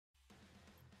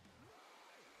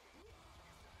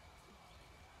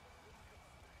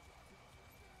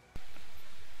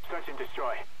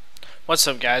What's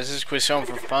up, guys? This is Quiz for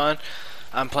fun.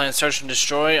 I'm playing Search and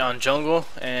Destroy on Jungle,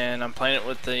 and I'm playing it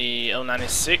with the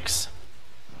 096.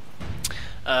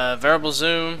 Variable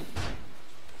zoom.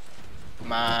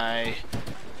 My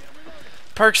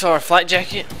perks are Flight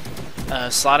Jacket,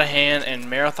 Sleight of Hand, and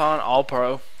Marathon All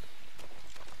Pro.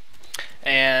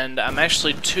 And I'm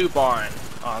actually 2-barring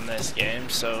on this game,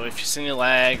 so if you see any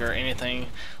lag or anything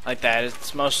like that,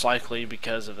 it's most likely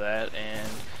because of that. And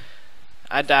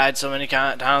I died so many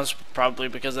times probably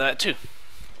because of that too.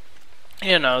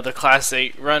 You know, the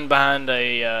classic run behind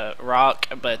a rock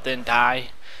but then die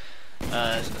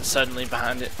suddenly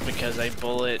behind it because a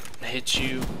bullet hits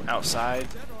you outside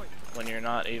when you're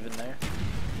not even there.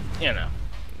 You know,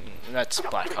 that's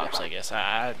Black Ops, I guess.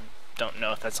 I don't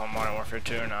know if that's on Modern Warfare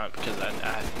 2 or not because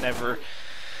I never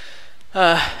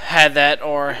had that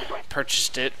or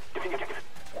purchased it.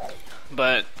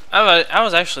 But I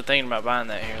was actually thinking about buying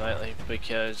that here lately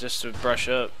because just to brush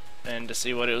up and to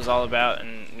see what it was all about,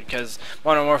 and because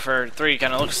Modern Warfare 3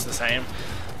 kind of looks the same,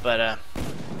 but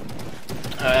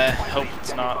I hope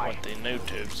it's not with the noob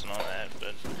tubes and all that,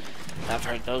 but I've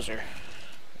heard those are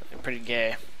pretty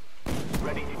gay.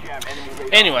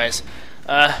 Anyways,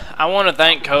 I want to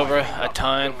thank Cobra a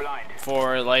ton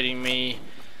for letting me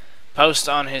post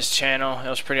on his channel. It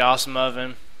was pretty awesome of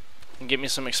him and get me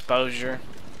some exposure.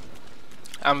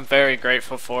 I'm very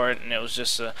grateful for it, and it was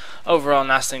just a overall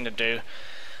nice thing to do.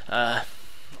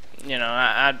 You know,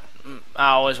 I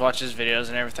always watch his videos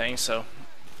and everything, so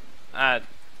I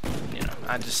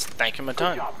just thank him a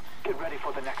ton.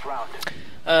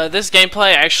 This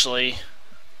gameplay, actually,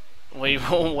 we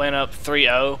went up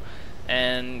 3-0,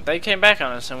 and they came back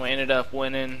on us, and we ended up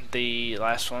winning the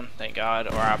last one, thank God,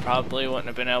 or I probably wouldn't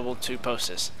have been able to post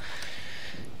this.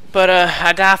 But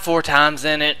I died 4 times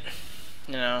in it.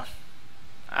 You know,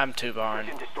 I'm 2-barring.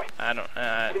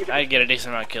 I get a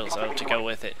decent amount of kills though to go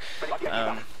with it.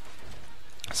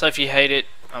 So if you hate it,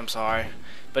 I'm sorry.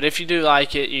 But if you do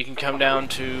like it, you can come down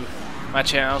to my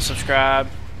channel, subscribe,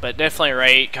 but definitely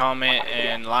rate, comment,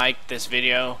 and like this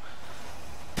video.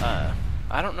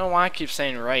 I don't know why I keep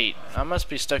saying rate. I must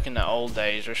be stuck in the old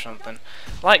days or something.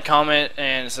 Like, comment,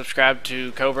 and subscribe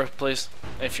to Cobra, please,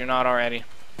 if you're not already.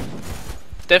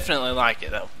 Definitely like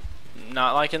it though.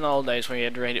 Not like in the old days where you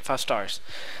had to rate it 5 stars.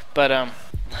 But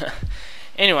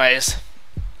anyways,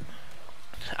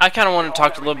 I kind of want to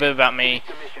talk a little bit about me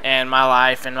and my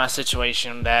life and my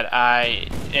situation that I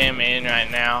am in right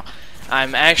now.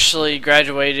 I'm actually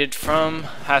graduated from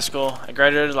high school. I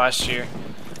graduated last year.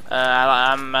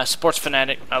 I'm a sports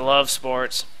fanatic. I love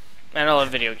sports and I love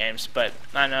video games. But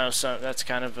I know that's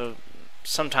kind of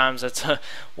sometimes that's a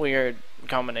weird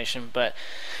combination. But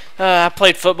I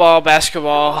played football,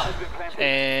 basketball,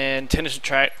 and tennis and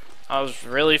track. I was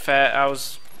really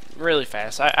fast.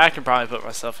 I could probably put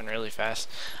myself in really fast.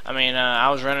 I mean,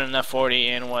 I was running the 40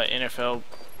 in what NFL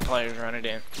players run it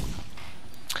in.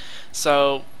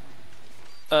 So,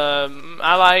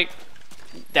 I like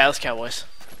Dallas Cowboys.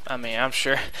 I mean, I'm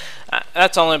sure.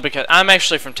 That's only because I'm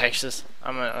actually from Texas.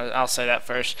 I'll say that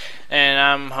first. And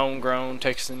I'm homegrown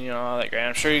Texan, you know, all that great.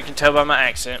 I'm sure you can tell by my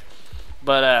accent.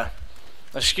 But,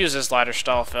 excuse this lighter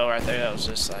stall fell right there. That was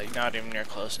just like not even near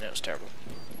close, and it was terrible.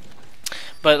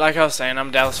 But like I was saying, I'm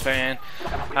a Dallas fan.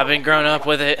 I've been growing up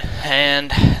with it,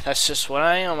 and that's just what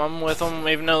I am. I'm with them,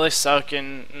 even though they suck,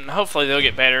 and hopefully they'll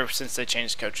get better since they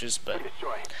changed coaches. But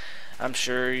I'm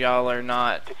sure y'all are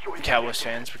not Cowboys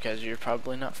fans because you're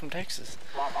probably not from Texas.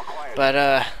 But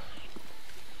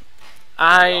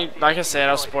like I said,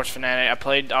 I was a sports fanatic. I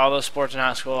played all those sports in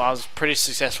high school. I was pretty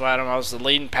successful at them. I was the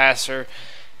leading passer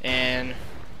in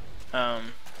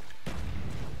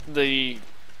the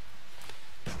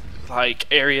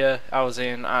area I was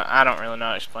in. I don't really know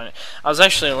how to explain it. I was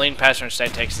actually a leading passer in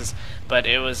state Texas, but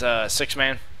it was a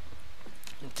 6-man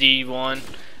D1, and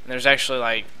there's actually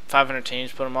like 500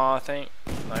 teams put them all, I think.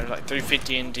 There's like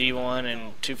 350 in D1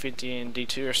 and 250 in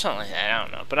D2 or something like that. I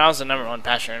don't know, but I was the #1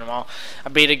 passer in them all. I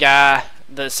beat a guy.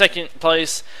 The second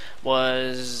place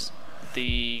was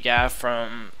the guy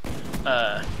from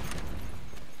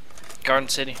Garden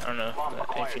City. I don't know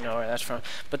if you know where that's from,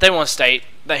 but they won state.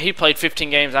 He played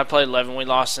 15 games. I played 11. We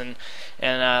lost in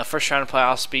first round of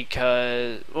playoffs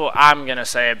because, well, I'm gonna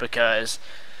say it because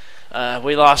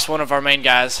we lost one of our main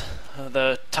guys,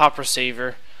 the top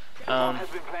receiver.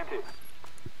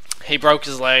 He broke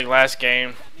his leg last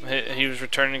game. He was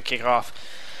returning kickoff,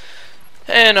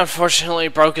 and unfortunately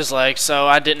broke his leg. So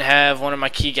I didn't have one of my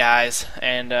key guys,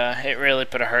 and it really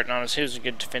put a hurting on us. He was a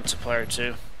good defensive player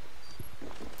too.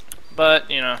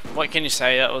 But, you know, what can you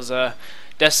say? That was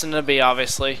destined to be,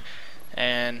 obviously.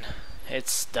 And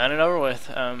it's done and over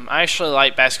with. I actually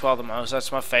like basketball the most.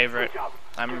 That's my favorite.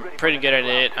 I'm pretty good at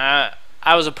it.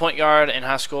 I was a point guard in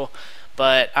high school,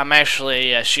 but I'm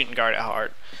actually a shooting guard at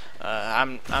heart.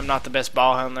 I'm not the best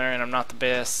ball handler, and I'm not the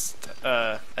best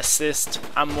assist.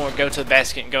 I'm more go to the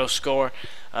basket and go score.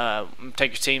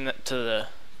 Take your team to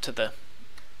the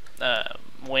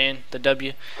win, the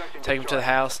W. Take them to the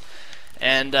house,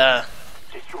 and I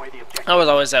was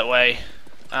always that way.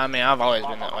 I mean, I've always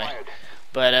been that way.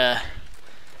 But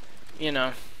you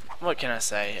know, what can I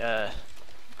say?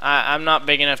 I'm not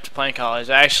big enough to play in college.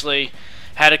 I actually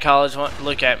had a college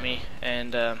look at me,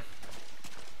 and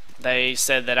they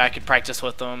said that I could practice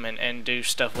with them and do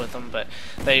stuff with them, but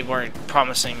they weren't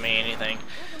promising me anything.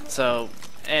 So,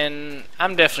 and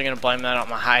I'm definitely going to blame that on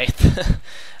my height.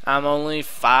 I'm only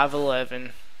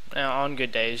 5'11", on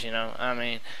good days, you know. I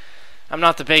mean, I'm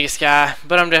not the biggest guy,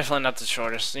 but I'm definitely not the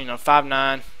shortest. You know,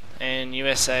 5'9", and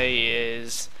USA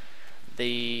is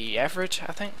the average,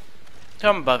 I think.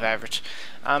 I'm above average.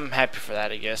 I'm happy for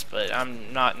that, I guess, but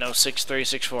I'm not no 6'3",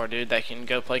 6'4" dude that can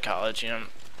go play college, you know.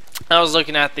 I was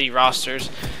looking at the rosters,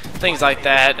 things like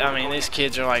that. I mean, these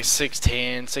kids are like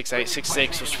 6'10", 6'8",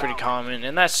 6'6", was pretty common,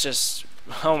 and that's just,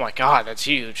 oh my god, that's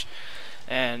huge.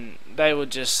 And they would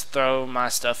just throw my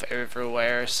stuff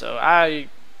everywhere, so I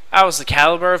was the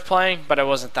caliber of playing, but I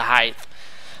wasn't the height.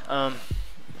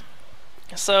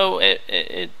 So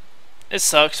it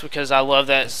sucks because I love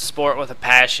that sport with a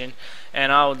passion,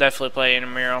 and I will definitely play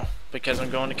intramural because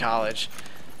I'm going to college,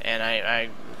 and I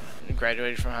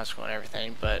graduated from high school and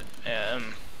everything. But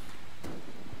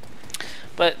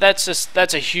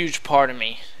that's a huge part of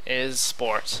me is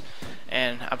sports,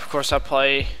 and of course I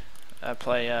play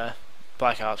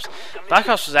Black Ops. Black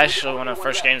Ops was actually one of the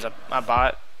first games I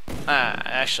bought.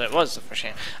 Actually, it was the first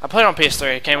game. I played on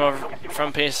PS3. It came over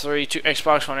from PS3 to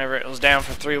Xbox whenever it was down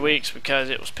for 3 weeks because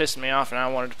it was pissing me off and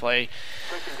I wanted to play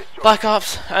Black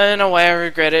Ops. In a way, I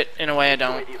regret it. In a way, I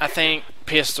don't. I think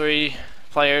PS3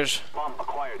 players,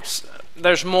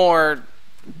 there's more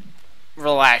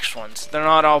relaxed ones. They're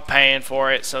not all paying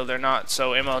for it, so they're not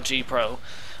so MLG pro.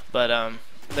 But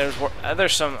there's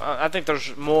some. I think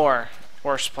there's more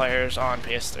worse players on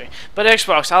PS3. But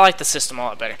Xbox, I like the system a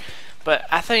lot better. But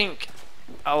I think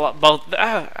both.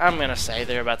 I'm gonna say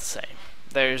they're about the same.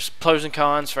 There's pros and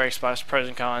cons for Xbox, pros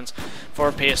and cons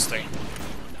for PS3,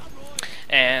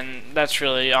 and that's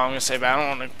really all I'm gonna say about it. I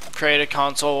don't want to create a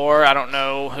console war. I don't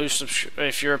know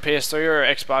if you're a PS3 or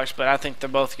Xbox, but I think they're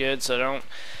both good. So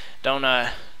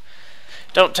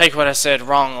don't take what I said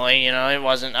wrongly. You know, I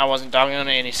wasn't dogging on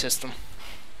any system.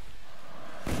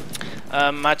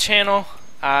 My channel,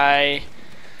 I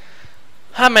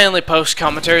mainly post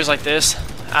commentaries like this.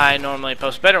 I normally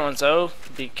post better ones though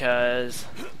because,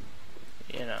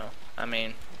 you know, I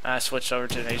mean, I switched over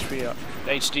to an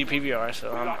HD PVR,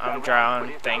 so I'm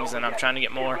drawing things and I'm trying to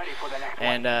get more.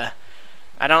 And I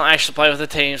don't actually play with a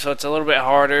team, so it's a little bit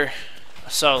harder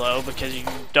solo because you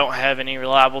don't have any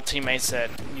reliable teammates that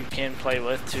you can play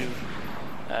with to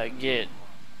get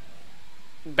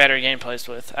better gameplays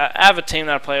with. I have a team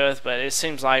that I play with, but it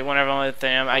seems like whenever I'm with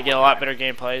them, I get a lot better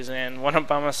gameplays. And when I'm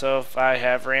by myself, I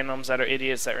have randoms that are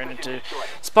idiots that run into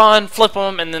spawn, flip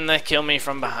them, and then they kill me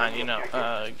from behind. You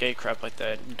know, gay crap like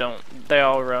that. They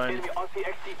all run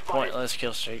pointless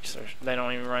kill streaks, or they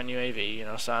don't even run UAV. You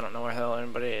know, so I don't know where the hell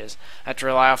anybody is. I have to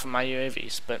rely off of my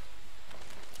UAVs. But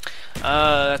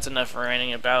that's enough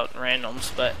ranting about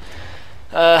randoms. But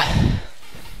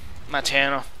my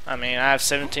channel, I mean, I have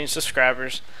 17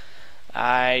 subscribers.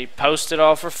 I post it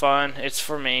all for fun. It's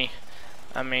for me.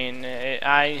 I mean,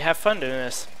 I have fun doing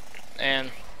this,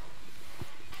 and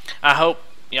I hope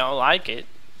y'all like it.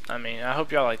 I mean, I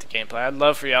hope y'all like the gameplay. I'd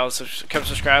love for y'all to come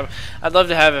subscribe. I'd love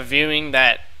to have a viewing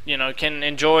that, you know, can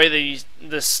enjoy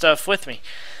this stuff with me,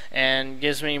 and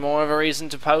gives me more of a reason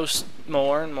to post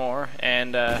more and more,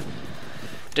 and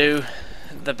do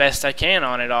the best I can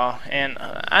on it all. And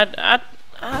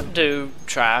I do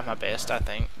try my best, I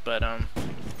think, but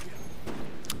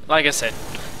like I said,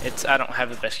 I don't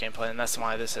have the best gameplay, and that's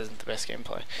why this isn't the best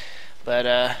gameplay. But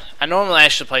I normally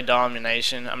actually play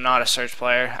domination. I'm not a search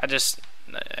player.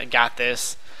 I got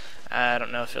this. I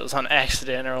don't know if it was on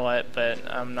accident or what, but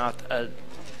I'm not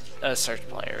a search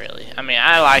player really. I mean,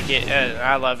 I like it,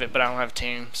 I love it, but I don't have a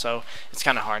team, so it's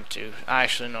kind of hard to. I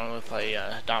actually normally play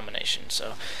domination.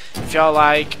 So if y'all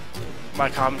like my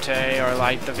commentary or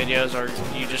like the videos, or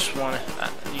you just want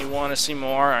to see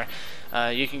more,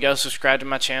 you can go subscribe to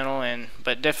my channel,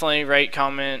 but definitely rate,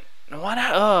 comment. Why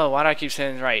do I keep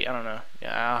saying rate? I don't know.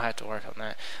 Yeah, I'll have to work on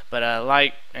that. But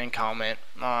like and comment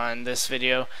on this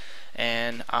video,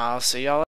 and I'll see y'all.